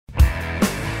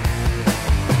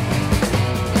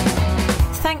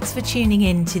Thanks for tuning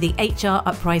in to the HR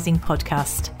Uprising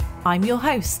podcast. I'm your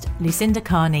host, Lucinda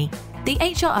Carney. The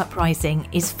HR Uprising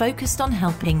is focused on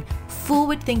helping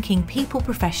forward-thinking people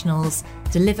professionals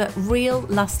deliver real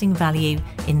lasting value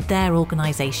in their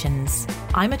organisations.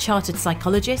 I'm a chartered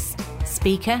psychologist,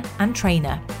 speaker and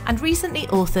trainer, and recently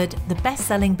authored the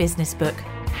best-selling business book,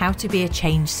 How to Be a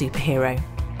Change Superhero.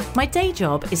 My day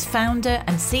job is founder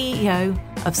and CEO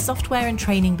of software and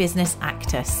training business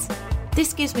Actus.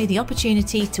 This gives me the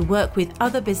opportunity to work with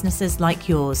other businesses like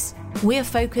yours. We are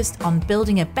focused on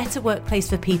building a better workplace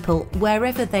for people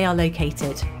wherever they are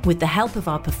located, with the help of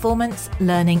our performance,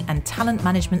 learning and talent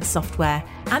management software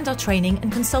and our training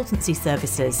and consultancy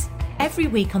services. Every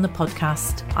week on the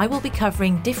podcast, I will be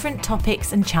covering different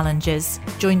topics and challenges,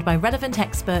 joined by relevant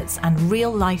experts and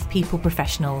real-life people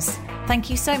professionals. Thank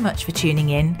you so much for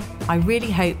tuning in. I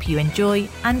really hope you enjoy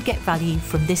and get value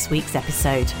from this week's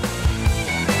episode.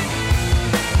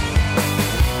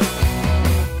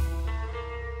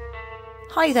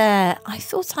 Hi there. I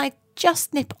thought I'd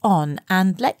just nip on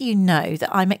and let you know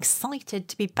that I'm excited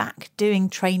to be back doing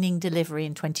training delivery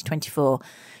in 2024.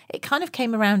 It kind of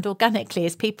came around organically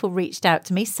as people reached out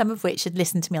to me, some of which had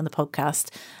listened to me on the podcast,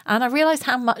 and I realised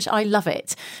how much I love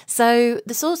it. So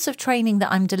the sorts of training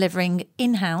that I'm delivering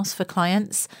in-house for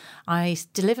clients, I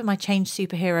deliver my Change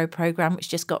Superhero programme, which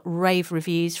just got rave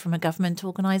reviews from a government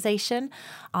organisation.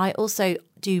 I also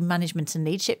do management and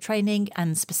leadership training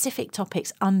and specific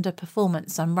topics under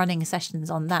performance. I'm running sessions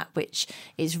on that, which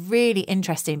is really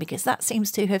interesting because that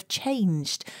seems to have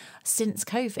changed since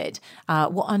COVID,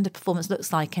 what underperformance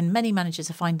looks like, and many managers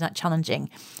are finding that challenging.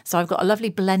 So I've got a lovely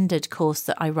blended course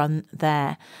that I run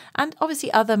there. And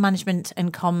obviously other management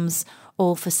and comms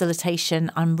or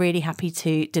facilitation, I'm really happy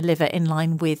to deliver in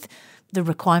line with the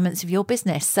requirements of your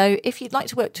business. So if you'd like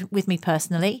to work with me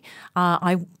personally,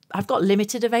 I've got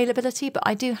limited availability, but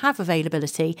I do have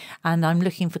availability, and I'm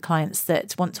looking for clients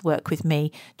that want to work with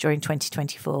me during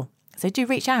 2024. So do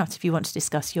reach out if you want to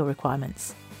discuss your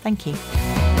requirements. Thank you.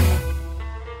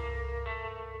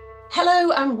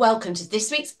 Hello and welcome to this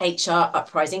week's HR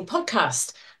Uprising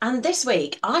podcast. And this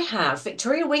week I have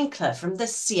Victoria Winkler from the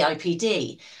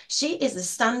CIPD. She is the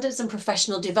Standards and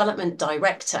Professional Development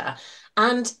Director.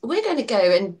 And we're going to go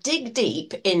and dig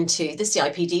deep into the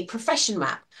CIPD profession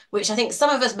map, which I think some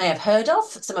of us may have heard of,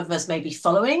 some of us may be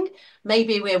following.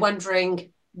 Maybe we're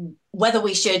wondering whether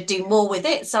we should do more with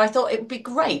it. So I thought it would be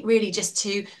great really just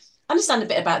to understand a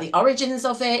bit about the origins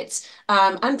of it,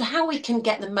 and how we can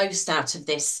get the most out of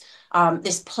this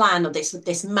plan or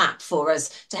this map for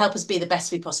us to help us be the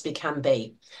best we possibly can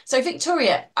be. So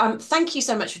Victoria, thank you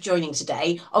so much for joining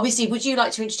today. Obviously, would you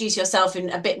like to introduce yourself in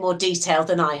a bit more detail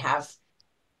than I have?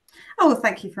 Oh, well,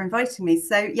 thank you for inviting me.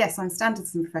 So yes, I'm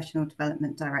Standards and Professional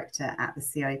Development Director at the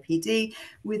CIPD.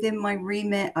 Within my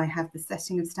remit, I have the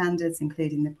setting of standards,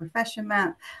 including the profession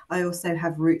map. I also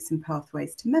have routes and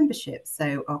pathways to membership.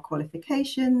 So our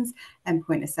qualifications,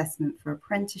 endpoint assessment for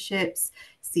apprenticeships,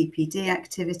 CPD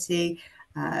activity,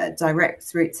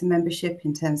 direct route to membership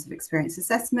in terms of experience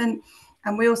assessment.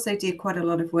 And we also do quite a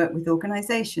lot of work with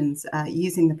organisations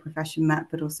using the profession map,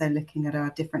 but also looking at our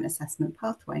different assessment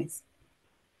pathways.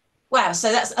 Wow,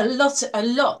 so that's a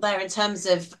lot there in terms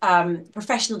of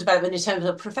professional development, in terms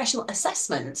of professional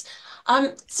assessment.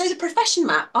 So the profession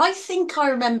map, I think I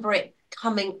remember it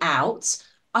coming out.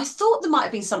 I thought there might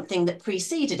have been something that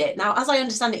preceded it. Now, as I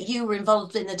understand it, you were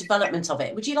involved in the development of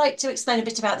it. Would you like to explain a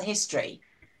bit about the history?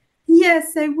 Yeah,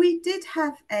 so we did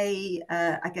have a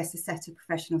set of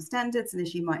professional standards. And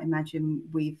as you might imagine,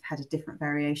 we've had a different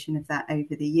variation of that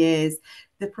over the years.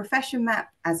 The profession map,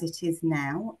 as it is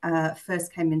now,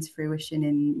 first came into fruition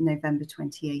in November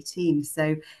 2018.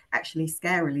 So actually,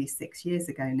 scarily 6 years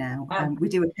ago now. Wow. We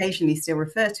do occasionally still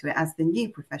refer to it as the new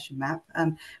profession map,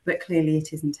 but clearly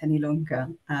it isn't any longer.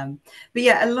 But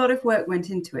yeah, a lot of work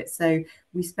went into it. So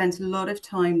we spent a lot of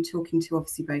time talking to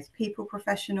obviously both people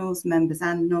professionals, members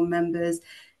and non-members,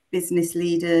 business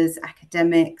leaders,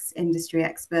 academics, industry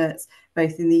experts,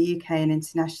 both in the UK and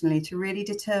internationally, to really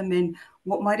determine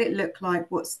what might it look like,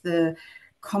 what's the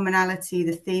commonality,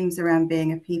 the themes around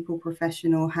being a people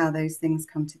professional, how those things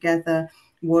come together,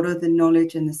 what are the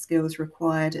knowledge and the skills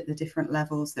required at the different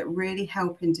levels that really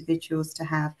help individuals to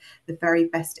have the very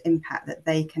best impact that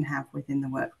they can have within the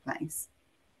workplace.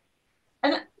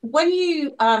 And when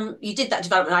you did that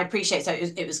development, I appreciate, so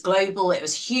it was global, it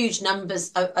was huge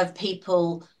numbers of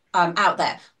people out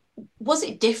there. Was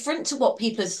it different to what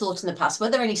people had thought in the past? Were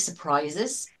there any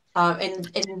surprises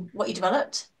in what you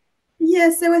developed?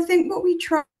 Yeah, so I think what we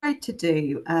tried to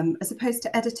do, as opposed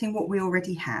to editing what we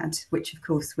already had, which of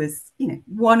course was,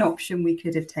 one option we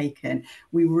could have taken,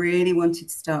 we really wanted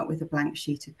to start with a blank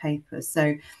sheet of paper.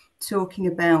 So talking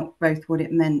about both what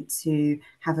it meant to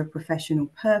have a professional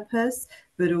purpose,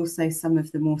 but also some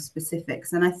of the more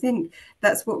specifics. And I think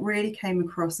that's what really came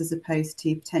across, as opposed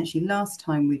to potentially last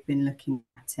time we've been looking at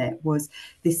it, was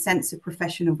this sense of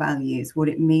professional values, what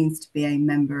it means to be a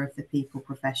member of the people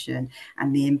profession,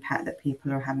 and the impact that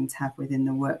people are having to have within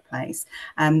the workplace.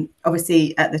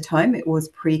 Obviously, at the time, it was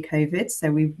pre-COVID, so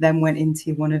we then went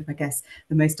into one of, I guess,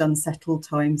 the most unsettled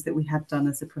times that we had done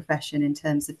as a profession in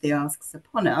terms of the asks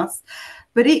upon us.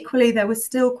 But equally, there was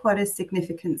still quite a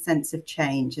significant sense of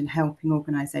change and helping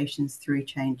organisations through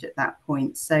change at that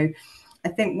point. So I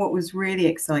think what was really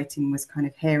exciting was kind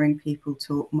of hearing people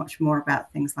talk much more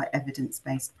about things like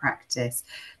evidence-based practice,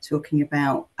 talking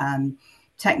about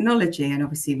technology, and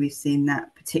obviously we've seen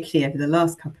that particularly over the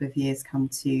last couple of years come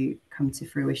to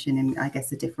fruition in, I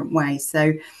guess, a different way.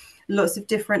 So lots of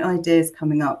different ideas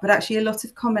coming up, but actually a lot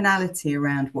of commonality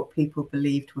around what people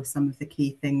believed were some of the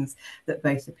key things that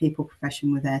both the people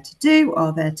profession are there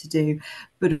to do,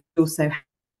 but also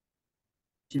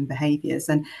behaviours.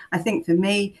 And I think for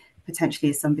me, potentially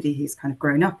as somebody who's kind of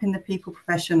grown up in the people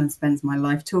profession and spends my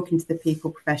life talking to the people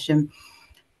profession,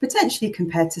 potentially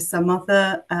compared to some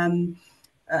other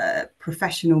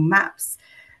professional maps,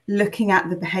 looking at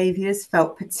the behaviours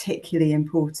felt particularly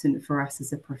important for us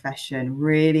as a profession,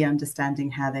 really understanding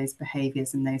how those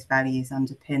behaviours and those values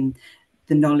underpin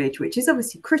the knowledge, which is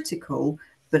obviously critical,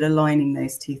 but aligning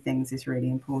those two things is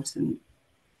really important.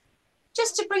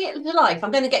 Just to bring it to life,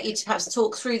 I'm going to get you to perhaps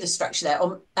talk through the structure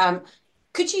there.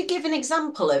 Could you give an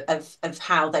example of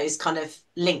how those kind of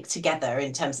link together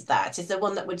in terms of that? Is there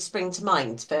one that would spring to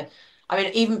mind for, I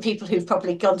mean, even people who've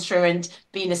probably gone through and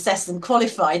been assessed and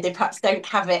qualified, they perhaps don't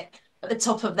have it at the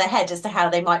top of their head as to how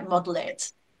they might model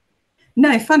it.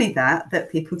 No, funny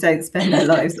that people don't spend their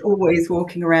lives always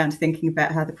walking around thinking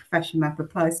about how the profession map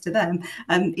applies to them.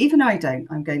 Even I don't,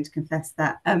 I'm going to confess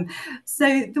that.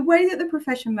 So the way that the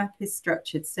profession map is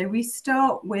structured, so we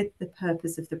start with the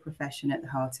purpose of the profession at the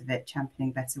heart of it,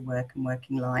 championing better work and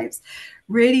working lives,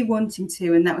 really wanting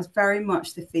to, and that was very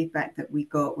much the feedback that we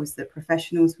got, was that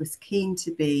professionals was keen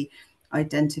to be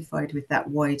identified with that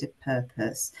wider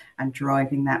purpose and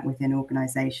driving that within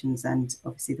organisations and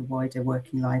obviously the wider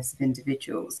working lives of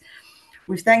individuals.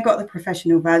 We've then got the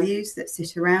professional values that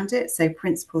sit around it. So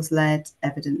principles-led,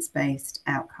 evidence-based,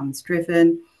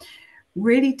 outcomes-driven,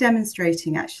 really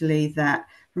demonstrating actually that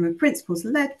from a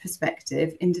principles-led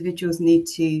perspective, individuals need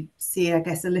to see, I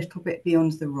guess, a little bit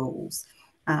beyond the rules.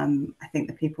 I think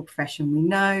the people profession, we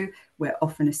know, we're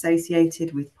often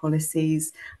associated with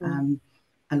policies,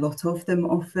 a lot of them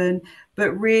often,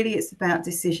 but really it's about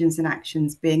decisions and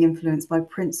actions being influenced by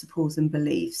principles and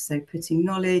beliefs. So putting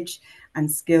knowledge and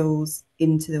skills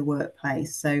into the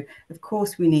workplace. So of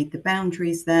course we need the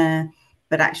boundaries there,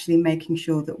 but actually making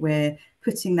sure that we're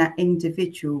putting that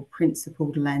individual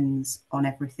principled lens on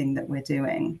everything that we're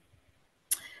doing.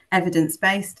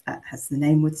 Evidence-based, as the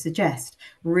name would suggest,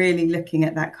 really looking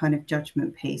at that kind of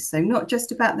judgment piece. So not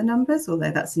just about the numbers, although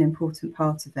that's an important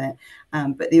part of it,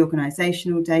 but the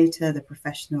organisational data, the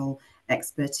professional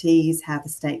expertise, how the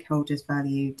stakeholders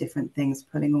value different things,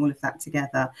 pulling all of that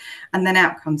together. And then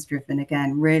outcomes driven,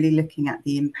 again, really looking at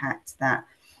the impact that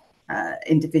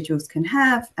individuals can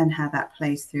have and how that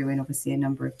plays through in obviously a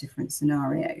number of different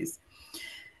scenarios.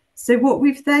 So what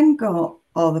we've then got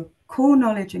are the core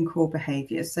knowledge and core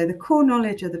behaviours. So the core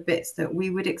knowledge are the bits that we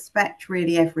would expect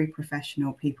really every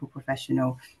professional, people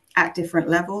professional, at different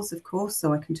levels, of course.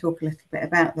 So I can talk a little bit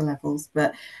about the levels,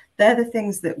 but they're the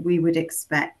things that we would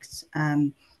expect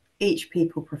each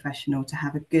people professional to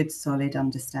have a good, solid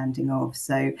understanding of.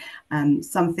 So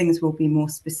some things will be more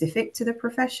specific to the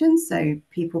profession. So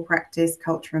people practice,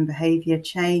 culture and behaviour,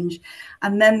 change.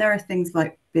 And then there are things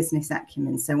like business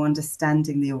acumen, so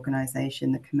understanding the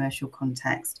organisation, the commercial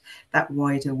context, that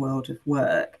wider world of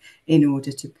work, in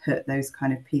order to put those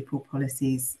kind of people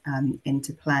policies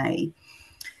into play.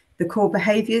 The core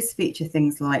behaviours feature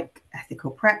things like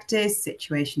ethical practice,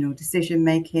 situational decision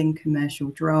making, commercial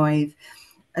drive.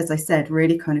 As I said,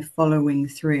 really kind of following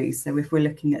through. So if we're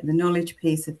looking at the knowledge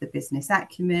piece of the business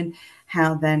acumen,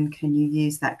 how then can you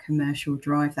use that commercial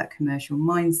drive, that commercial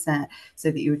mindset, so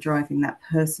that you're driving that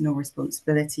personal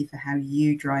responsibility for how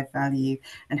you drive value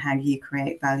and how you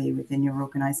create value within your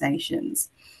organisations.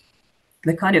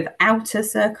 the kind of outer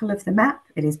circle of the map.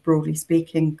 It is, broadly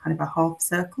speaking, kind of a half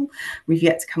circle. We've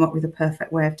yet to come up with a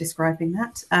perfect way of describing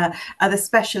that. Are the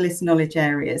specialist knowledge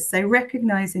areas. So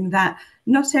recognizing that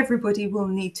not everybody will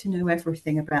need to know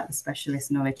everything about the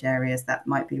specialist knowledge areas. That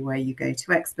might be where you go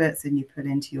to experts and you put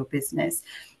into your business.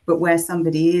 But where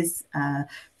somebody is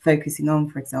focusing on,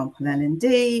 for example,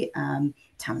 L&D,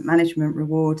 talent management,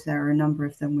 reward, there are a number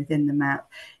of them within the map.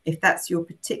 If that's your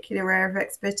particular area of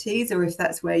expertise, or if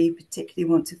that's where you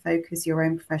particularly want to focus your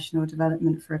own professional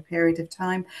development for a period of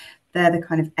time, they're the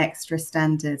kind of extra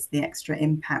standards, the extra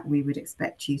impact we would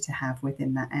expect you to have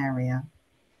within that area.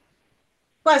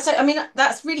 Well, so I mean,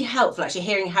 that's really helpful actually,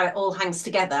 hearing how it all hangs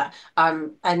together.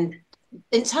 And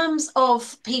in terms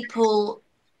of people,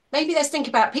 maybe let's think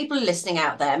about people listening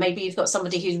out there. Maybe you've got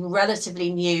somebody who's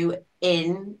relatively new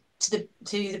in to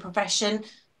the profession.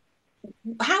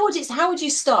 How would you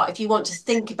start if you want to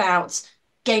think about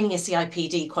gaining a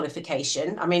CIPD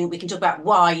qualification? I mean, we can talk about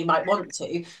why you might want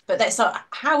to, but let's start.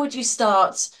 How would you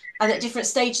start? And at different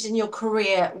stages in your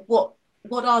career, what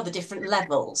are the different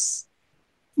levels?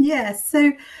 Yeah,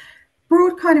 so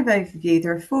broad kind of overview,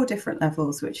 there are 4 different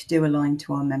levels which do align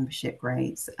to our membership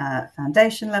grades: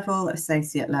 foundation level,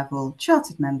 associate level,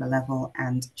 chartered member level,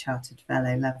 and chartered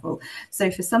fellow level. So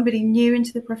for somebody new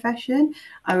into the profession,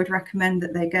 I would recommend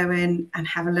that they go in and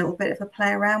have a little bit of a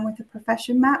play around with the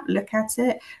profession map, look at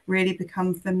it, really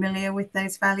become familiar with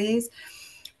those values.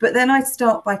 But then I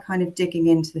start by kind of digging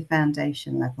into the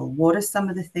foundation level. What are some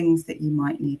of the things that you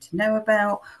might need to know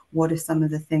about? What are some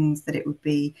of the things that it would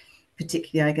be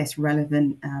particularly, I guess,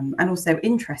 relevant and also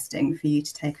interesting for you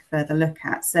to take a further look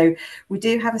at? So we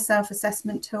do have a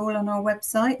self-assessment tool on our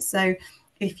website. So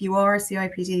if you are a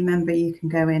CIPD member, you can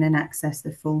go in and access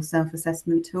the full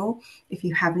self-assessment tool. If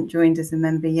you haven't joined as a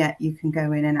member yet, you can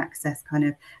go in and access kind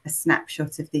of a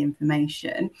snapshot of the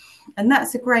information. And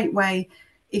that's a great way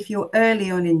if you're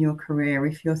early on in your career,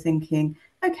 if you're thinking,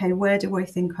 okay, where do I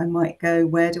think I might go?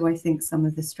 Where do I think some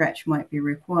of the stretch might be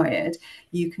required?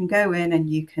 You can go in and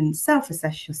you can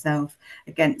self-assess yourself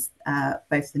against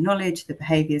both the knowledge, the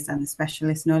behaviours and the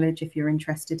specialist knowledge if you're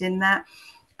interested in that.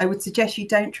 I would suggest you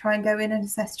don't try and go in and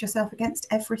assess yourself against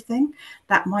everything.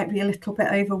 That might be a little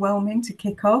bit overwhelming to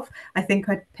kick off. I think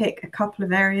I'd pick a couple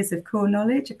of areas of core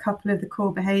knowledge, a couple of the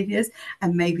core behaviours,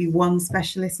 and maybe one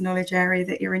specialist knowledge area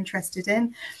that you're interested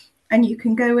in. And you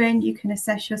can go in, you can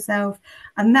assess yourself,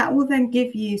 and that will then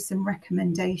give you some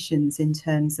recommendations in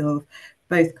terms of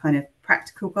both kind of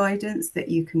practical guidance that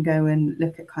you can go and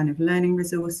look at kind of learning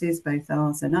resources, both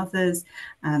ours and others,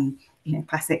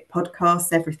 classic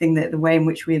podcasts, everything that the way in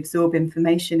which we absorb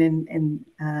information in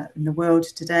the world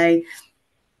today.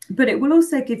 But it will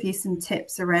also give you some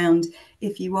tips around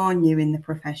if you are new in the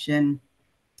profession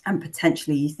and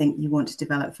potentially you think you want to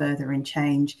develop further and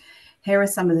change. Here are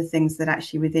some of the things that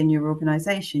actually within your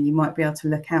organisation you might be able to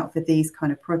look out for these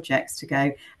kind of projects to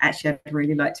go, actually, I'd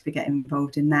really like to be getting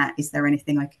involved in that. Is there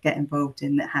anything I could get involved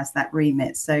in that has that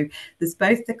remit? So there's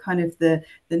both the kind of the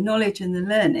knowledge and the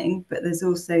learning, but there's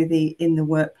also the in the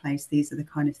workplace, these are the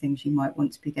kind of things you might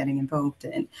want to be getting involved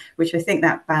in, which I think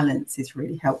that balance is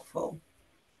really helpful.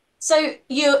 So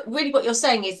what you're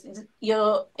saying is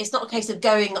it's not a case of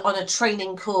going on a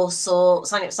training course or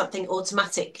signing up something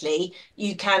automatically.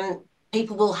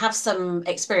 People will have some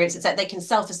experience that they can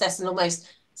self-assess and almost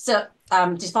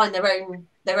define their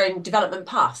own development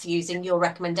path using your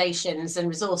recommendations and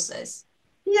resources.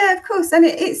 Yeah, of course. And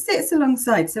it sits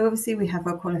alongside. So obviously we have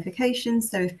our qualifications.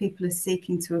 So if people are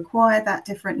seeking to acquire that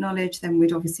different knowledge, then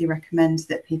we'd obviously recommend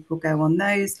that people go on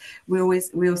those. We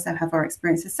also have our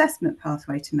experience assessment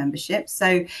pathway to membership.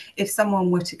 So if someone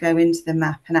were to go into the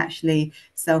map and actually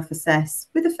self-assess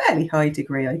with a fairly high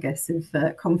degree, I guess,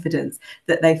 of confidence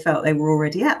that they felt they were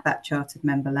already at that chartered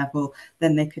member level,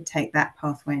 then they could take that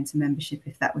pathway into membership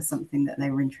if that was something that they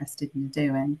were interested in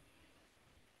doing.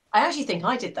 I actually think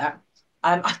I did that.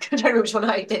 I don't remember which one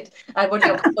I did. One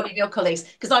of your colleagues,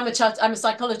 because I'm a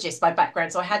psychologist by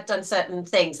background, so I had done certain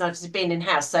things, and I've just been in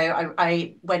house, so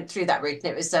I went through that route,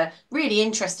 and it was a really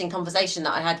interesting conversation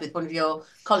that I had with one of your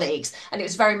colleagues, and it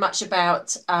was very much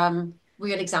about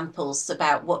real examples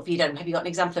about what have you done. Have you got an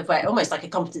example of where, almost like a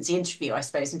competency interview, I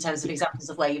suppose, in terms of examples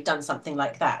of where you've done something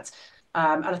like that.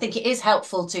 And I think it is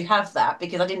helpful to have that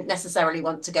because I didn't necessarily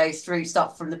want to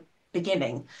start from the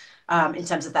beginning. In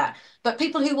terms of that, but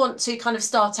people who want to kind of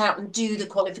start out and do the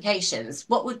qualifications,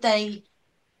 how would they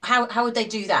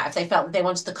do that if they felt that they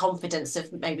wanted the confidence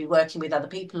of maybe working with other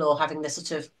people or having the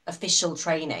sort of official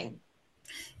training?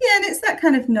 Yeah, and it's that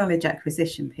kind of knowledge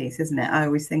acquisition piece, isn't it? I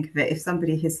always think of it, if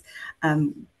somebody has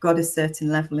got a certain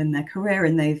level in their career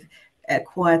and they've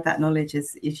acquired that knowledge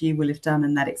as you will have done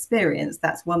and that experience,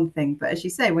 that's one thing. But as you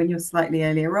say, when you're slightly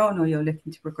earlier on or you're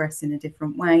looking to progress in a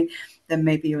different way, then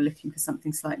maybe you're looking for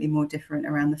something slightly more different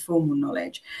around the formal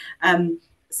knowledge.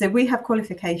 So we have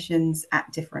qualifications at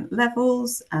different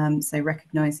levels. So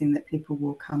recognising that people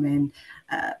will come in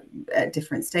at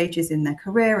different stages in their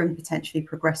career and potentially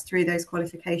progress through those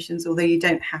qualifications, although you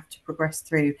don't have to progress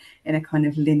through in a kind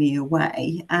of linear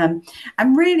way. And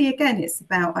really, again, it's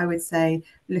about, I would say,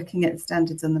 looking at the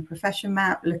standards on the profession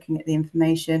map, looking at the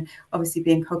information, obviously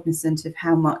being cognizant of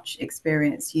how much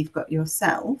experience you've got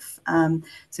yourself,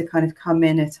 to kind of come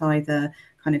in at either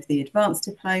kind of the advanced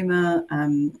diploma,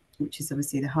 which is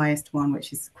obviously the highest one,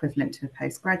 which is equivalent to a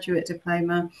postgraduate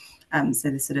diploma. So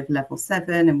the sort of level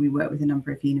 7, and we work with a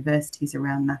number of universities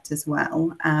around that as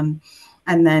well. And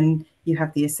then you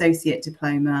have the associate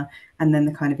diploma, and then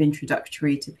the kind of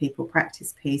introductory to people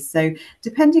practice piece. So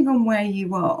depending on where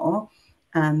you are,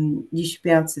 you should be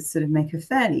able to sort of make a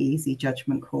fairly easy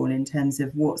judgment call in terms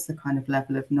of what's the kind of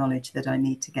level of knowledge that I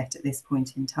need to get at this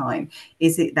point in time.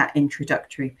 Is it that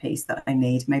introductory piece that I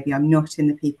need? Maybe I'm not in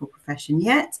the people profession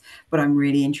yet, but I'm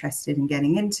really interested in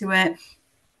getting into it.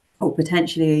 Or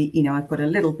potentially, you know, I've got a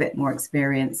little bit more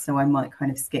experience, so I might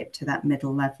kind of skip to that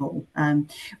middle level.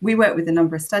 We work with a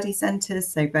number of study centres,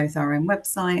 so both our own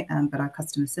website, but our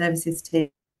customer services team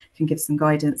can give some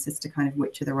guidance as to kind of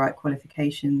which are the right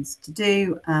qualifications to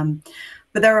do.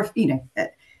 But there are, you know,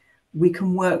 we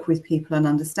can work with people and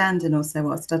understand, and also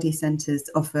our study centres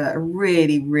offer a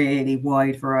really, really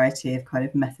wide variety of kind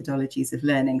of methodologies of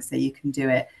learning. So you can do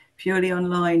it purely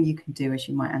online, you can do, as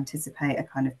you might anticipate, a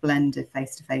kind of blend of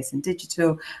face-to-face and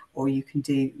digital, or you can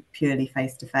do purely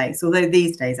face-to-face. Although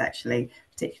these days, actually,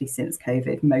 particularly since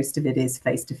COVID, most of it is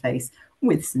face-to-face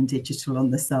with some digital on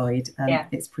the side.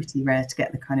 It's pretty rare to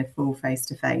get the kind of full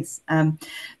face-to-face. But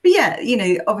yeah, you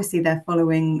know, obviously they're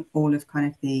following all of kind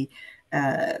of the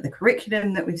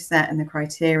curriculum that we've set and the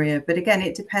criteria, but again,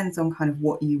 it depends on kind of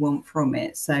what you want from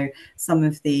it. So some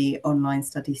of the online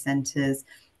study centres,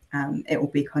 it will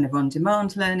be kind of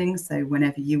on-demand learning. So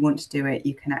whenever you want to do it,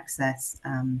 you can access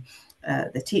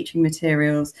the teaching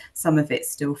materials. Some of it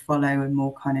still follow a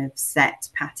more kind of set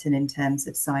pattern in terms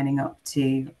of signing up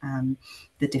to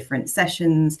the different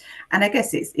sessions. And I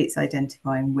guess it's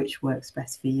identifying which works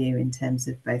best for you in terms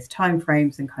of both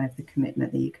timeframes and kind of the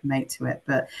commitment that you can make to it.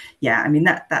 But yeah, I mean,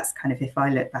 that's kind of, if I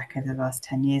look back over the last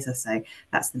 10 years or so,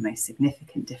 that's the most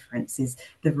significant difference, is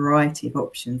the variety of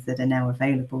options that are now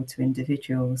available to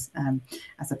individuals,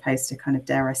 as opposed to kind of,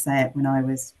 dare I say it, when I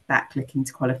was back looking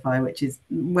to qualify, which is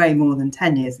way more than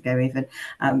 10 years ago even.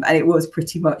 And it was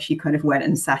pretty much, you kind of went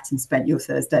and sat and spent your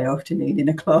Thursday afternoon in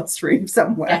a classroom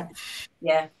somewhere.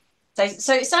 Yeah.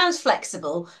 So it sounds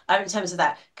flexible in terms of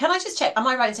that. Can I just check? Am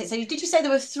I right in saying, so did you say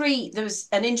there were 3? There was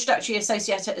an introductory,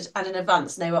 associate, and an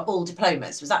advanced, and they were all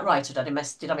diplomas. Was that right, or did I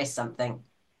miss something?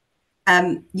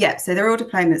 Yeah, so they're all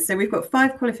diplomas. So we've got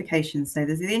 5 qualifications. So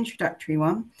there's the introductory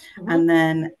one, and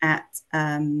then at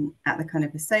the kind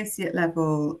of associate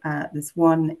level, there's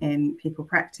one in people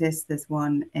practice, there's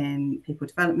one in people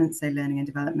development, so learning and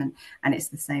development, and it's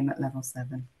the same at level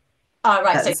 7. Oh,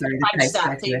 right. So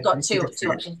Sorry, so you've got two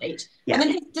options each. Yeah.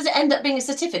 And then does it end up being a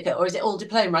certificate, or is it all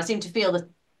diploma? I seem to feel that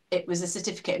it was a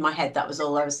certificate in my head. That was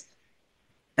all I was.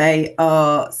 They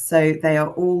are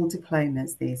all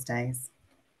diplomas these days.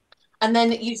 And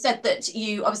then you said that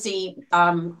you obviously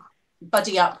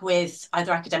buddy up with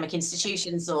either academic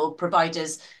institutions or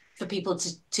providers for people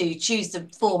to choose the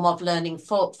form of learning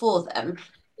for them.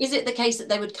 Is it the case that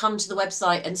they would come to the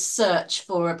website and search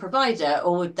for a provider,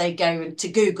 or would they go to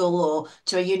Google or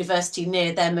to a university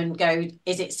near them and go,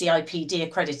 is it CIPD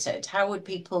accredited?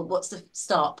 What's the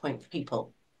start point for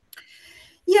people?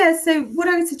 Yeah, so what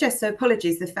I would suggest, so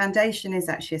apologies, the foundation is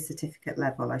actually a certificate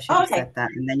level. I should have said that.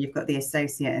 And then you've got the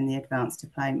associate and the advanced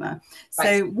diploma.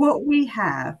 Right. So what we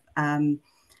have, and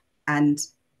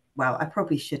well, I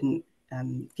probably shouldn't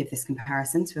give this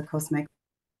comparison to a cosmetic.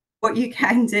 What you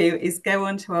can do is go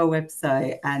onto our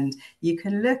website and you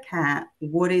can look at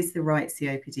what is the right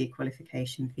CIPD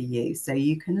qualification for you. So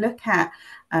you can look at,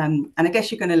 and I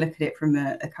guess you're going to look at it from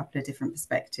a couple of different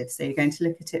perspectives. So you're going to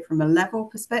look at it from a level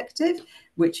perspective,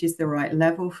 which is the right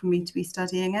level for me to be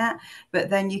studying at.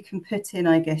 But then you can put in,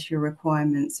 I guess, your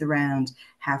requirements around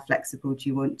how flexible do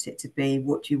you want it to be?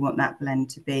 What do you want that blend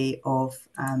to be of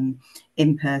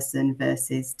in-person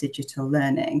versus digital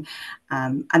learning?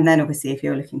 And then obviously, if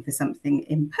you're looking for something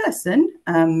in person,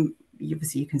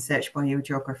 obviously you can search by your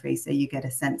geography, so you get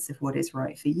a sense of what is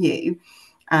right for you.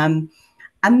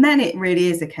 And then it really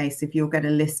is a case of you'll get a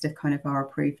list of kind of our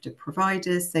approved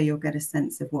providers. So you'll get a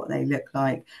sense of what they look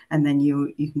like. And then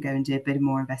you can go and do a bit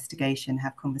more investigation,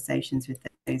 have conversations with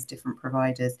those different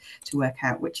providers to work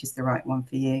out which is the right one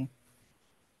for you.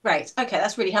 Great. Okay,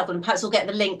 that's really helpful. And perhaps we'll get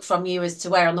the link from you as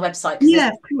to where on the website, because Yeah,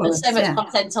 of there's course. so much Yeah.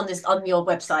 content on your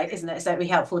website, isn't it? So it'd be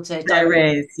helpful to There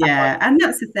is, yeah. And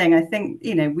that's the thing. I think,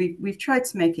 we've tried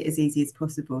to make it as easy as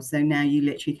possible. So now you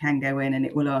literally can go in and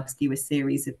it will ask you a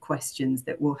series of questions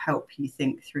that will help you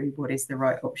think through what is the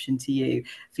right option for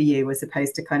you, as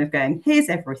opposed to kind of going, here's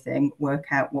everything, work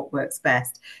out what works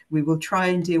best. We will try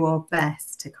and do our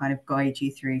best to kind of guide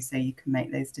you through so you can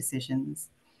make those decisions.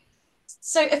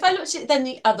 So if I looked at it then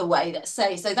the other way, let's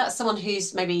say, so that's someone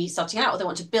who's maybe starting out or they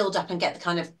want to build up and get the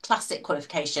kind of classic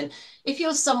qualification. If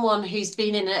you're someone who's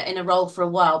been in a role for a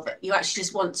while, but you actually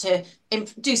just want to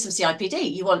do some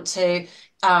CIPD, you want to,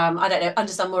 I don't know,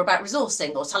 understand more about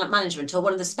resourcing or talent management or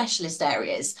one of the specialist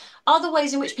areas, are there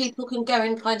ways in which people can go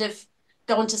and kind of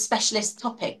go on to specialist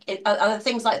topic? Are there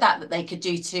things like that they could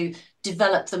do to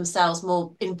develop themselves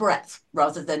more in breadth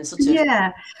rather than sort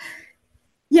of...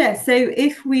 Yeah, so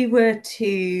if we were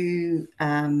to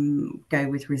go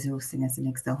with resourcing as an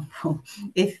example,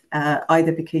 if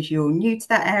either because you're new to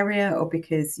that area or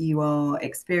because you are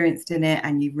experienced in it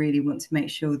and you really want to make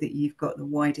sure that you've got the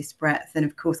widest breadth, and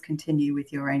of course continue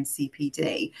with your own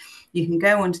CPD, you can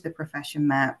go onto the profession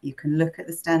map, you can look at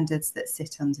the standards that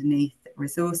sit underneath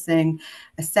resourcing,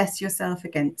 assess yourself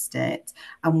against it,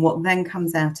 and what then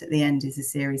comes out at the end is a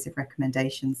series of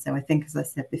recommendations. So I think, as I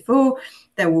said before,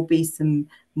 there will be some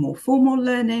more formal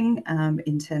learning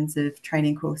in terms of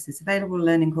training courses available,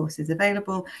 learning courses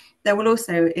available. There will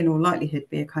also, in all likelihood,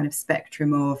 be a kind of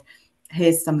spectrum of,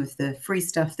 here's some of the free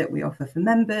stuff that we offer for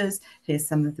members, here's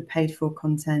some of the paid for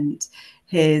content,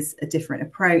 here's a different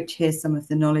approach, here's some of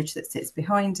the knowledge that sits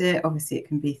behind it. Obviously, it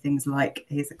can be things like,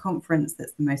 here's a conference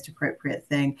that's the most appropriate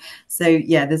thing. So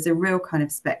yeah, there's a real kind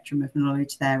of spectrum of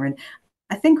knowledge there. And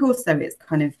I think also it's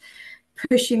kind of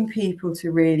pushing people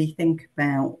to really think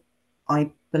about,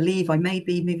 I believe I may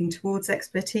be moving towards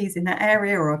expertise in that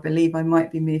area, or I believe I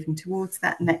might be moving towards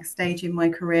that next stage in my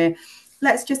career.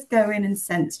 Let's just go in and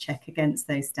sense check against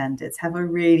those standards. Have I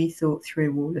really thought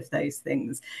through all of those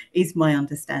things? Is my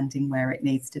understanding where it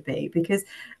needs to be? Because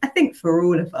I think for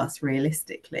all of us,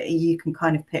 realistically, you can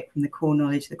kind of pick from the core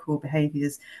knowledge, the core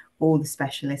behaviours, or the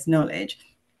specialist knowledge.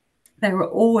 There are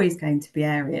always going to be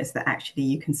areas that actually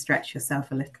you can stretch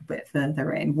yourself a little bit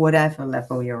further in, whatever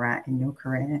level you're at in your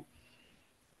career.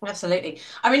 Absolutely.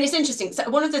 I mean, it's interesting. So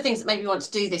one of the things that made me want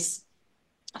to do this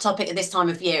topic at this time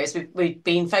of year is we've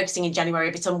been focusing in January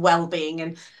a bit on well-being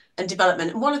and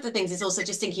development. And one of the things is also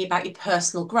just thinking about your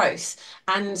personal growth.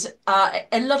 And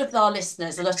a lot of our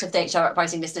listeners, a lot of the HR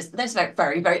Uprising listeners, they're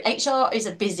very, very, HR is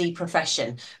a busy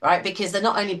profession, right? Because they're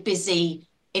not only busy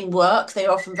in work,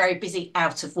 they're often very busy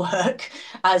out of work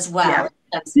as well.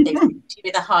 Yeah.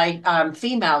 With a high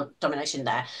female domination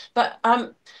there. But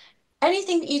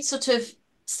anything that you'd sort of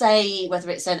say, whether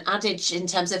it's an adage in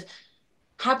terms of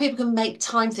how people can make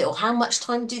time for it, or how much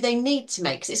time do they need to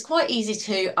make? Because it's quite easy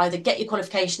to either get your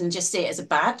qualification and just see it as a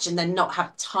badge and then not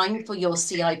have time for your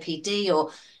CIPD,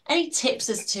 or any tips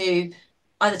as to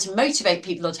either to motivate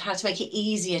people or to how to make it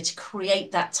easier to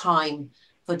create that time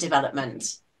for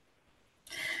development.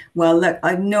 Well, look,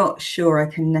 I'm not sure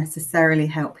I can necessarily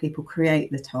help people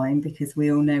create the time, because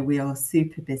we all know we are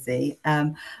super busy.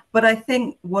 But I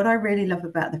think what I really love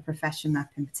about the profession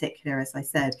map in particular, as I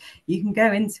said, you can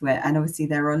go into it and obviously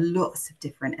there are lots of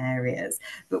different areas.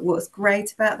 But what's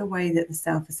great about the way that the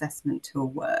self-assessment tool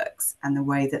works and the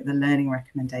way that the learning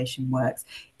recommendation works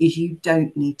is you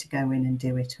don't need to go in and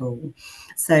do it all.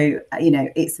 So,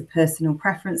 it's a personal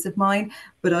preference of mine,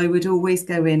 but I would always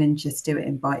go in and just do it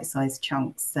in bite-sized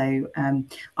chunks. So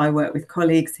I work with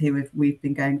colleagues we've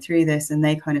been going through this, and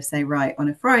they kind of say, right, on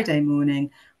a Friday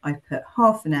morning, I put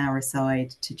half an hour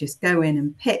aside to just go in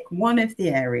and pick one of the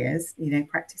areas,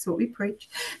 practice what we preach,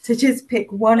 to just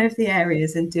pick one of the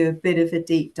areas and do a bit of a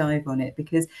deep dive on it,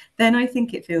 because then I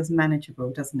think it feels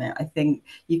manageable, doesn't it? I think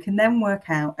you can then work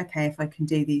out, okay, if I can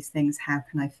do these things, how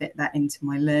can I fit that into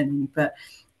my learning? But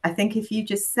I think if you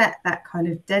just set that kind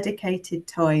of dedicated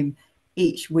time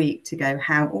each week to go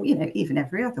how, or, even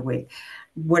every other week,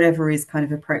 whatever is kind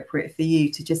of appropriate for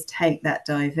you, to just take that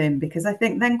dive in, because I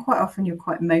think then quite often you're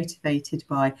quite motivated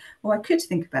by, well, I could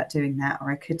think about doing that,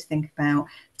 or I could think about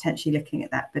potentially looking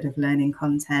at that bit of learning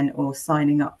content, or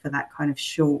signing up for that kind of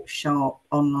short, sharp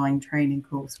online training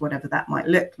course, whatever that might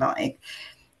look like.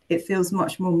 It feels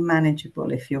much more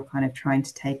manageable if you're kind of trying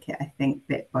to take it, I think,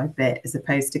 bit by bit, as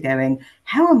opposed to going,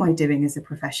 how am I doing as a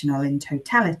professional in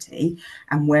totality,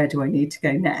 and where do I need to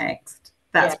go next?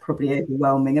 that's probably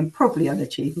overwhelming and probably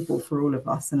unachievable for all of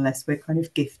us unless we're kind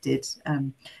of gifted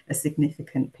a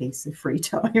significant piece of free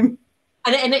time.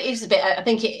 And it is a bit, I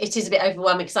think it is a bit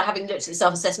overwhelming because having looked at the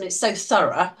self-assessment, it's so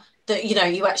thorough that,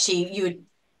 you would,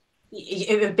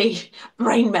 it would be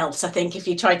brain melt, I think, if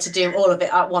you tried to do all of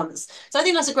it at once. So I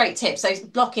think that's a great tip. So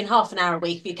block in half an hour a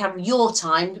week if you can, your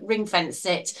time, ring fence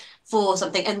it for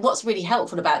something. And what's really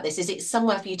helpful about this is it's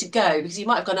somewhere for you to go, because you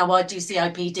might have gone, oh, I do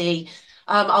CIPD.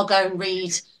 I'll go and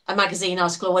read a magazine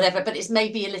article or whatever, but it's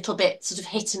maybe a little bit sort of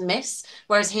hit and miss.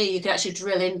 Whereas here you could actually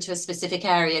drill into a specific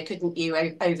area, couldn't you,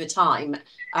 over time?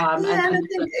 Yeah, and I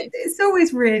think it's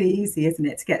always really easy, isn't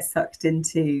it, to get sucked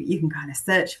into, you can kind of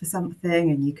search for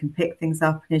something and you can pick things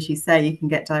up. And as you say, you can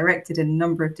get directed in a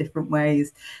number of different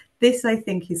ways. This, I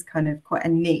think, is kind of quite a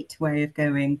neat way of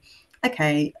going,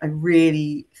 okay, I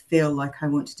really feel like I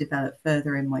want to develop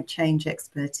further in my change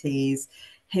expertise.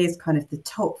 Here's kind of the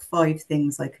top 5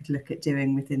 things I could look at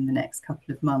doing within the next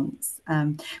couple of months.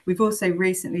 We've also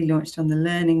recently launched on the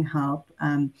Learning Hub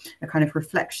a kind of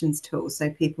reflections tool, so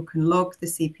people can log the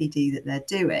CPD that they're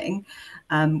doing.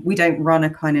 We don't run a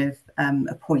kind of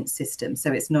a point system,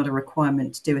 so it's not a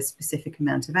requirement to do a specific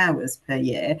amount of hours per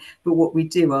year. But what we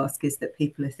do ask is that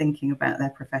people are thinking about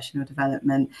their professional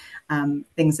development,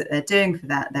 things that they're doing for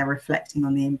that, they're reflecting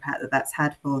on the impact that that's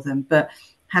had for them. But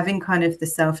having kind of the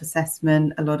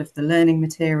self-assessment, a lot of the learning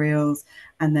materials,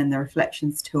 and then the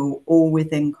reflections tool all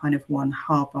within kind of one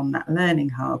hub on that Learning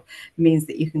Hub means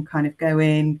that you can kind of go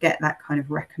in, get that kind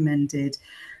of recommended,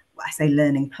 I say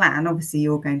learning plan. Obviously,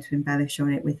 you're going to embellish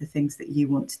on it with the things that you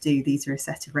want to do. These are a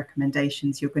set of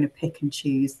recommendations. You're going to pick and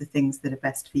choose the things that are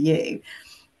best for you.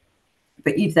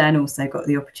 But you've then also got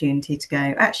the opportunity to go,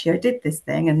 actually, I did this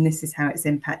thing and this is how it's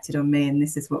impacted on me. And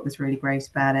this is what was really great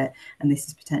about it. And this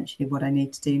is potentially what I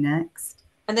need to do next.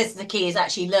 And this is the key, is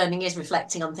actually learning is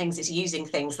reflecting on things, it's using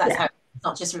things. That's how it's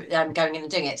not just going in and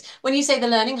doing it. When you say the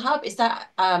Learning Hub, is that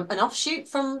an offshoot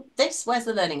from this? Where's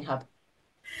the Learning Hub?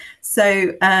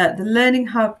 So the Learning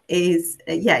Hub is,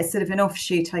 it's sort of an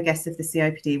offshoot, I guess, of the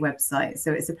CIPD website.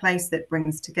 So it's a place that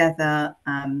brings together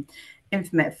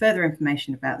further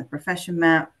information about the profession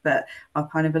map, but are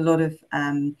kind of a lot of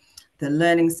the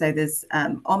learning. So there's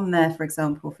on there, for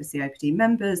example, for CIPD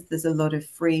members, there's a lot of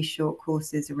free short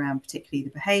courses around particularly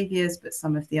the behaviours, but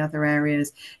some of the other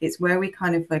areas. It's where we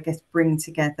kind of, I guess, bring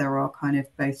together our kind of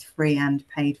both free and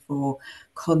paid for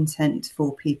content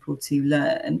for people to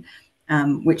learn.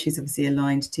 Which is obviously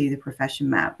aligned to the profession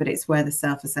map, but it's where the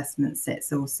self-assessment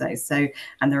sits also. So,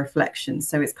 and the reflection.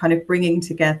 So it's kind of bringing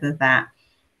together that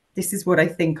this is what I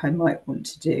think I might want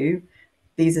to do.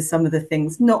 These are some of the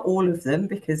things, not all of them,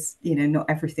 because, not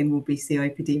everything will be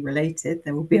CIPD related.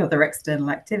 There will be other external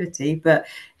activity, but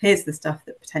here's the stuff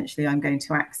that potentially I'm going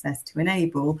to access to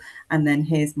enable. And then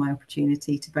here's my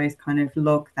opportunity to both kind of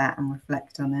log that and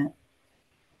reflect on it.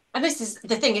 And this is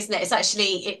the thing, isn't it? It's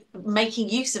actually making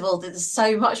use of all that. There's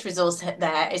so much resource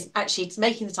there. It's actually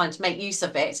making the time to make use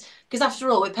of it. Because after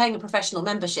all, we're paying a professional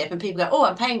membership and people go, oh,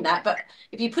 I'm paying that. But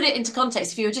if you put it into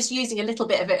context, if you were just using a little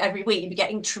bit of it every week, you'd be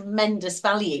getting tremendous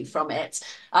value from it.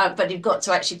 But you've got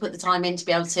to actually put the time in to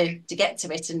be able to get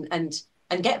to it and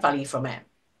get value from it.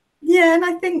 Yeah, and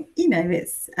I think,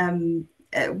 it's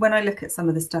when I look at some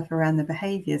of the stuff around the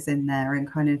behaviours in there and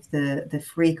kind of the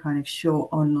free kind of short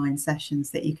online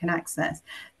sessions that you can access,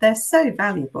 they're so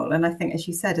valuable. And I think, as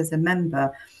you said, as a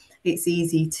member, it's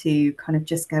easy to kind of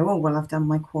just go, oh, well, I've done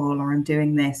my qual or I'm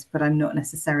doing this, but I'm not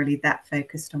necessarily that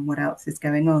focused on what else is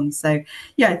going on. So,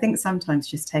 I think sometimes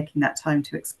just taking that time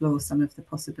to explore some of the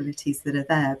possibilities that are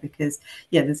there, because,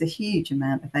 there's a huge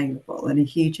amount available and a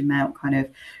huge amount kind of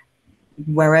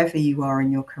wherever you are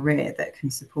in your career that can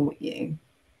support you.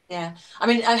 Yeah, I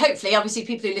mean, hopefully, obviously,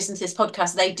 people who listen to this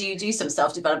podcast, they do some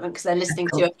self-development because they're listening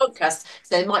to a podcast,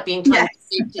 so they might be inclined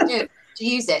to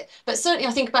use it. But certainly,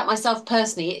 I think about myself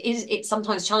personally, it's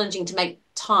sometimes challenging to make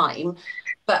time.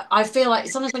 But I feel like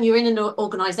sometimes when you're in an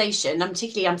organisation, and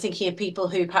particularly I'm thinking of people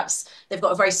who perhaps they've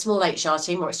got a very small HR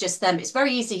team or it's just them, it's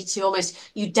very easy to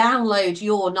you download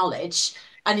your knowledge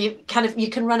and you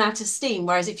can run out of steam.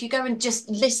 Whereas if you go and just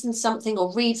listen to something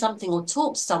or read something or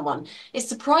talk to someone, it's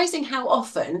surprising how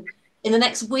often in the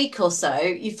next week or so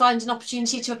you find an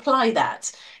opportunity to apply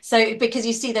that. So because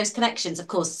you see those connections, of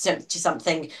course, to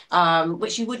something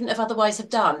which you wouldn't have otherwise have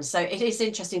done. So it is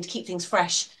interesting to keep things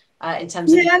fresh in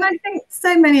terms of Yeah, and I think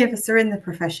so many of us are in the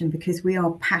profession because we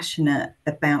are passionate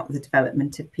about the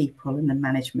development of people and the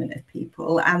management of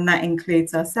people, and that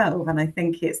includes ourselves. And I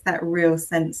think it's that real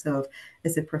sense of,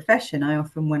 as a profession, I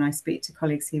often, when I speak to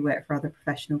colleagues who work for other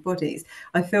professional bodies,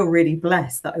 I feel really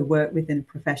blessed that I work within a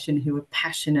profession who are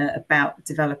passionate about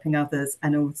developing others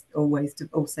and always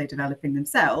also developing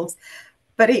themselves.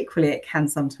 But equally, it can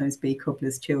sometimes be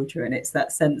cobbler's children. It's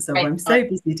that sense of, I'm so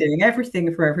busy doing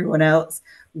everything for everyone else.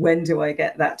 When do I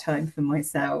get that time for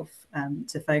myself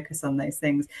to focus on those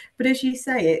things? But as you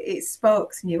say, it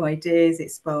sparks new ideas,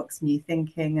 it sparks new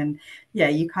thinking. And yeah,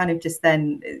 you kind of just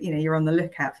then, you're on the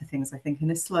lookout for things, I think,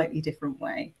 in a slightly different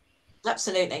way.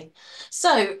 Absolutely.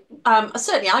 So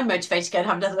certainly I'm motivated to go and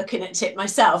have another look at it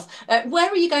myself. Where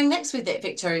are you going next with it,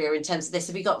 Victoria, in terms of this?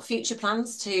 Have you got future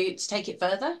plans to take it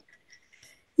further?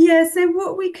 Yeah, so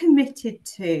what we committed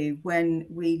to when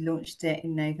we launched it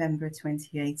in November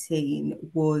 2018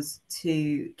 was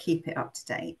to keep it up to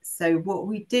date. So what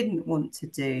we didn't want to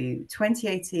do,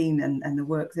 2018 and the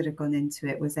work that had gone into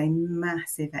it was a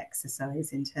massive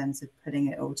exercise in terms of putting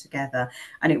it all together.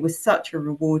 And it was such a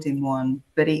rewarding one,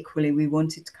 but equally we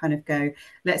wanted to kind of go,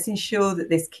 let's ensure that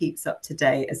this keeps up to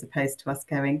date, as opposed to us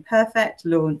going, perfect,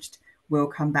 launched, we'll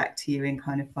come back to you in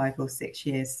kind of 5 or 6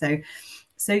 years.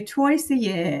 So twice a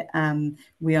year,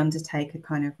 we undertake a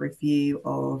kind of review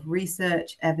of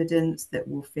research evidence that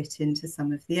will fit into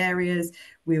some of the areas.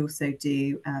 We also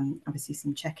do obviously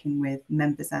some checking with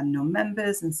members and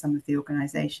non-members and some of the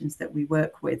organisations that we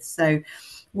work with. So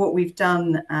what we've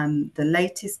done, the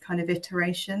latest kind of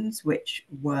iterations, which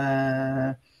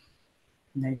were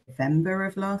November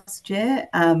of last year,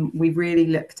 we really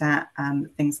looked at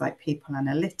things like people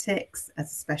analytics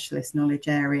as a specialist knowledge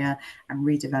area and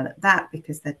redeveloped that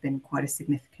because there'd been quite a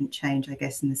significant change, I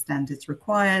guess, in the standards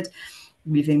required.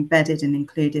 We've embedded and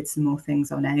included some more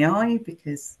things on AI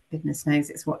because goodness knows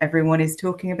it's what everyone is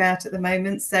talking about at the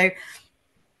moment. So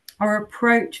our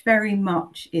approach very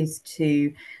much is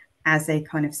to, as a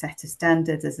kind of set of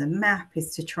standards, as a map,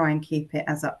 is to try and keep it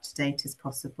as up to date as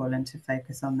possible and to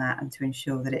focus on that and to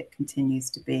ensure that it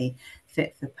continues to be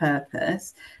fit for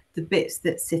purpose. The bits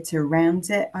that sit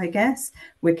around it, I guess,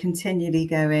 we're continually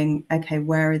going, okay,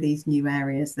 where are these new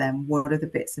areas then? What are the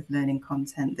bits of learning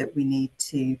content that we need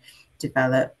to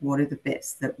develop? What are the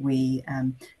bits that we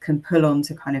can pull on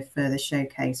to kind of further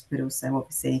showcase, but also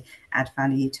obviously add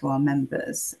value to our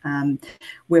members?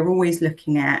 We're always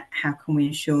looking at how can we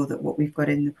ensure that what we've got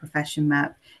in the profession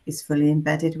map is fully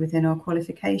embedded within our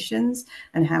qualifications,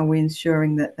 and how we're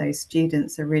ensuring that those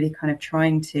students are really kind of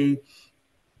trying to,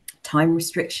 time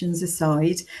restrictions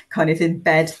aside, kind of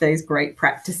embed those great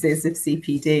practices of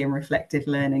CPD and reflective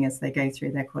learning as they go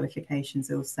through their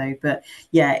qualifications also. But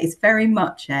yeah, it's very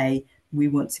much we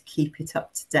want to keep it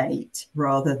up to date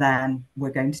rather than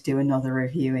we're going to do another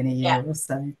review in a year or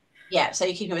so. Yeah, so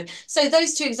you keep it. So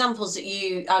those two examples that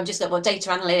you just got, well,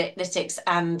 data analytics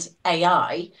and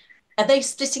AI, are they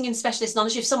splitting in specialist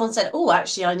knowledge? If someone said, oh,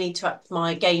 actually, I need to up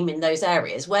my game in those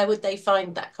areas, where would they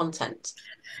find that content?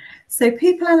 So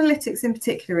people analytics in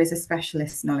particular is a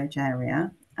specialist knowledge area.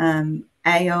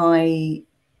 AI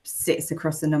sits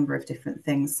across a number of different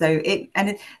things. So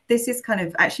this is kind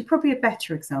of actually probably a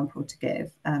better example to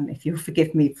give, if you'll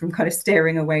forgive me from kind of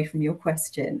steering away from your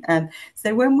question.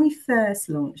 So when we first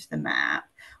launched the map,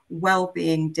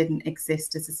 wellbeing didn't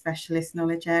exist as a specialist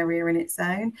knowledge area in its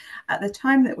own. At the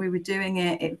time that we were doing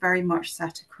it, it very much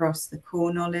sat across the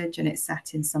core knowledge and it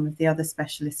sat in some of the other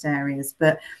specialist areas,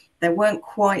 but there weren't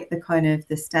quite the kind of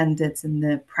the standards and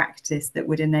the practice that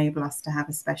would enable us to have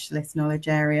a specialist knowledge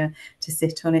area to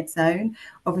sit on its own.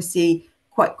 Obviously,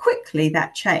 quite quickly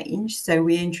that changed. So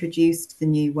we introduced the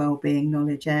new wellbeing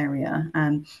knowledge area.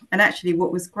 And actually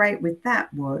what was great with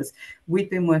that was we'd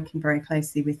been working very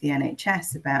closely with the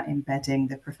NHS about embedding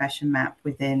the profession map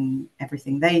within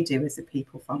everything they do as a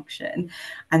people function.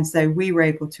 And so we were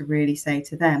able to really say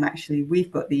to them, actually,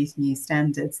 we've got these new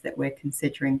standards that we're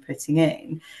considering putting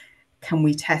in. Can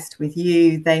we test with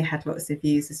you? They had lots of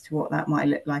views as to what that might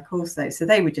look like also. So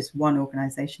they were just one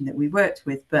organisation that we worked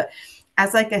with. But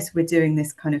as I guess we're doing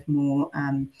this kind of more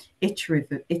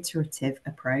iterative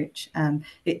approach,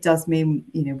 it does mean,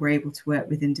 we're able to work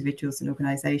with individuals and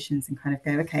organisations and kind of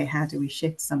go, okay, how do we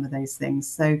shift some of those things?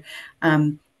 So,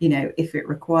 if it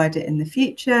required it in the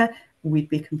future, we'd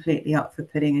be completely up for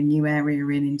putting a new area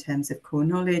in terms of core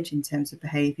knowledge, in terms of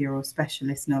behaviour or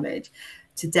specialist knowledge.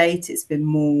 To date, it's been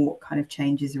more kind of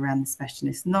changes around the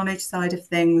specialist knowledge side of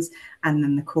things, and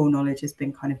then the core knowledge has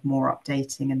been kind of more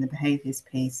updating in the behaviours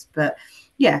piece. But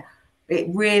yeah, it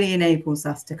really enables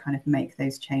us to kind of make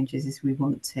those changes as we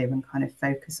want to and kind of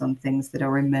focus on things that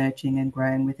are emerging and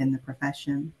growing within the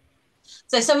profession.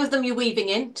 So some of them you're weaving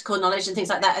in to core knowledge and things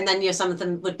like that, and then some of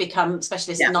them would become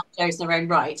specialist knowledge areas in their own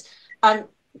right.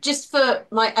 Just for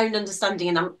my own understanding,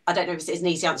 and I don't know if it's an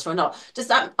easy answer or not,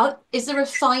 is there a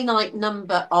finite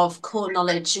number of core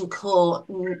knowledge and core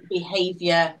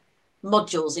behaviour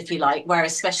modules, if you like,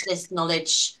 whereas specialist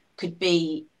knowledge could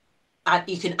be,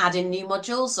 you can add in new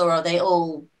modules, or are they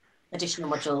all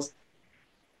additional modules?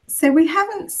 So we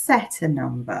haven't set a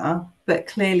number, but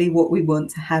clearly what we want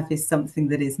to have is something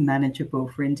that is manageable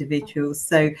for individuals.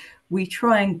 So we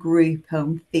try and group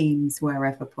themes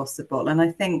wherever possible. And I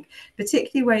think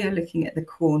particularly where you're looking at the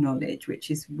core knowledge,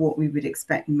 which is what we would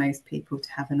expect most people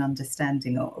to have an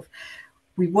understanding of,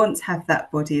 we want to have that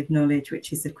body of knowledge,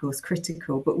 which is, of course,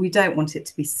 critical, but we don't want it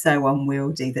to be so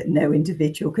unwieldy that no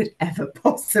individual could ever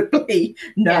possibly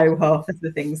know half of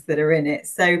the things that are in it.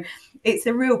 So it's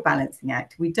a real balancing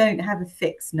act. We don't have a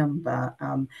fixed number,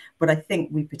 but I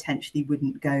think we potentially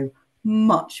wouldn't go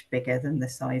much bigger than the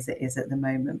size it is at the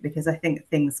moment, because I think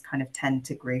things kind of tend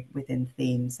to group within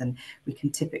themes, and we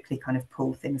can typically kind of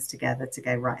pull things together to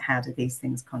go, right, how do these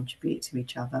things contribute to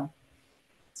each other?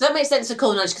 So that makes sense for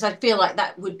core knowledge, because I feel like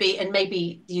that would be, and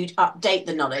maybe you'd update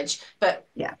the knowledge, but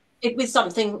with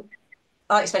something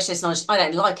like specialist knowledge, I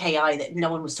don't like AI that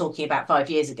no one was talking about 5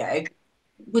 years ago.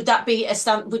 Would that be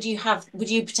would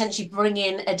you potentially bring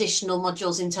in additional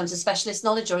modules in terms of specialist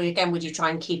knowledge, or again, would you try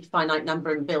and keep a finite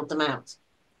number and build them out?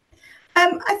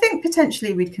 I think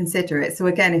potentially we'd consider it. So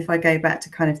again, if I go back to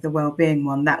kind of the wellbeing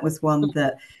one, that was one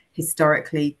that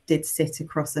historically did sit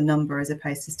across a number as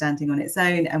opposed to standing on its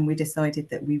own, and we decided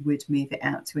that we would move it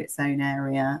out to its own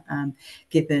area,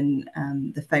 given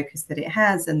the focus that it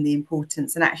has and the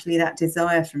importance, and actually that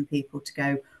desire from people to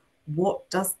go, what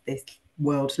does this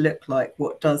world look like?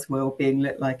 What does well-being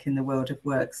look like in the world of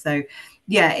work? So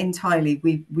yeah, entirely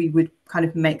we would kind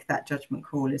of make that judgment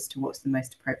call as to what's the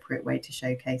most appropriate way to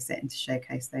showcase it and to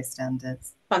showcase those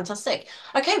standards. Fantastic.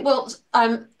 Okay, well,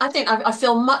 I think I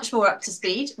feel much more up to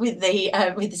speed with the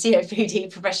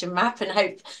CIPD profession map, and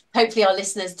hopefully our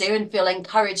listeners do, and feel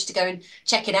encouraged to go and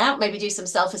check it out. Maybe do some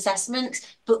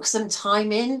self-assessment, book some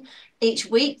time in each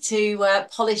week to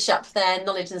polish up their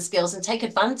knowledge and skills and take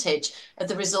advantage of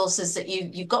the resources that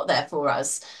you've got there for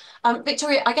us.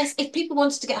 Victoria, I guess if people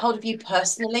wanted to get hold of you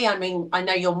personally, I mean, I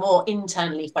know you're more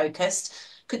internally focused.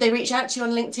 Could they reach out to you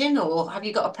on LinkedIn, or have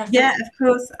you got a preference? Yeah, of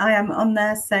course, I am on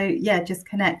there. So yeah, just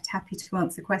connect. Happy to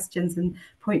answer questions and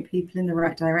point people in the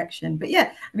right direction. But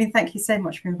yeah, I mean, thank you so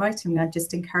much for inviting me. I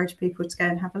just encourage people to go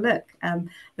and have a look.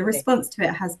 The response to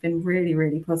it has been really,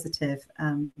 really positive.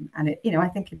 And it, I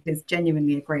think it is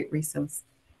genuinely a great resource.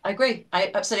 I agree.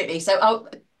 Absolutely. So I'll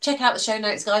check out the show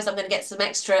notes, guys. I'm going to get some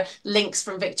extra links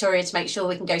from Victoria to make sure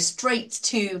we can go straight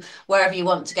to wherever you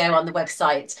want to go on the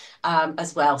website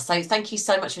as well. So thank you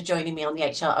so much for joining me on the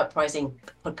HR Uprising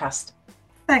podcast.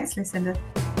 Thanks, Lucinda.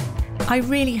 I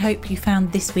really hope you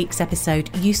found this week's episode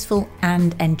useful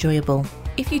and enjoyable.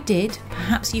 If you did,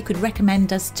 perhaps you could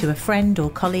recommend us to a friend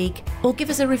or colleague, or give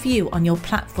us a review on your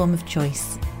platform of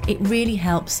choice. It really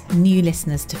helps new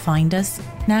listeners to find us.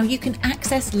 Now you can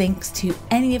access links to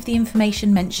any of the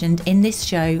information mentioned in this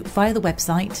show via the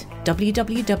website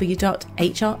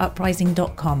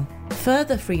www.hruprising.com.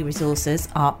 Further free resources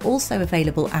are also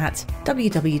available at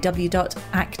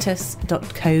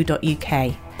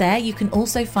www.actus.co.uk. There you can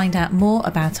also find out more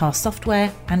about our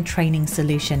software and training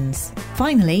solutions.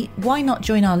 Finally, why not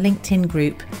join our LinkedIn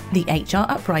group, the HR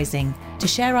Uprising, to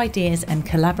share ideas and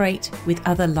collaborate with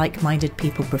other like-minded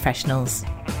people professionals.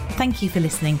 Thank you for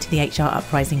listening to the HR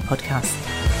Uprising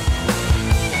podcast.